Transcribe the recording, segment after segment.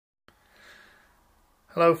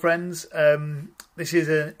Hello friends, this is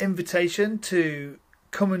an invitation to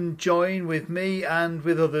come and join with me and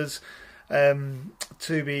with others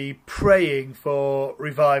to be praying for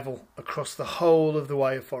revival across the whole of the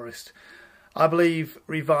Wyre Forest. I believe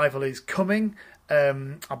revival is coming.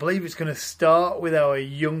 I believe it's going to start with our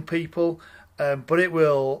young people, but it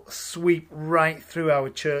will sweep right through our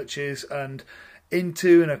churches and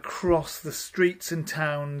into and across the streets and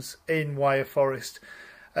towns in Wyre Forest.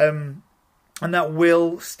 And that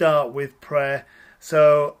will start with prayer.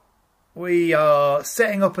 So we are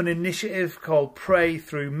setting up an initiative called Pray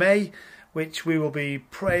Through May, which we will be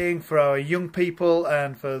praying for our young people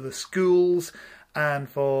and for the schools and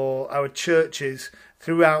for our churches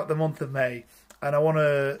throughout the month of May. And I want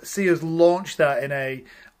to see us launch that in a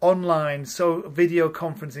online video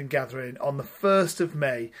conferencing gathering on the 1st of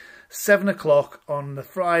May, 7 o'clock on the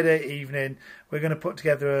Friday evening. We're going to put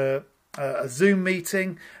together a Zoom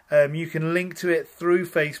meeting. You can link to it through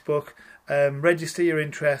Facebook, register your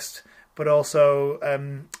interest, but also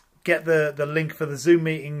get the link for the Zoom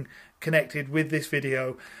meeting connected with this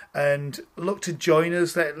video and look to join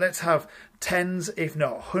us. Let's have tens, if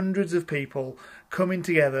not hundreds of people coming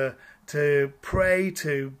together to pray,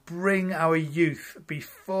 to bring our youth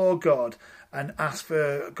before God and ask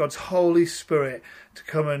for God's Holy Spirit to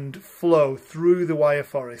come and flow through the Wyre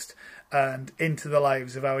Forest and into the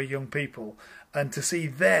lives of our young people, and to see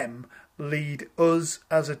them lead us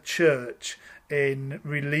as a church in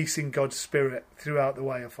releasing God's Spirit throughout the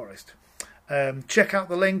Wyre Forest. Check out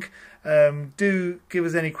the link. Do give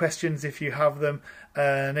us any questions if you have them,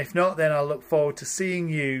 and if not, then I'll look forward to seeing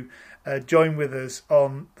you join with us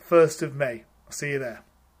on 1st of May. I'll see you there.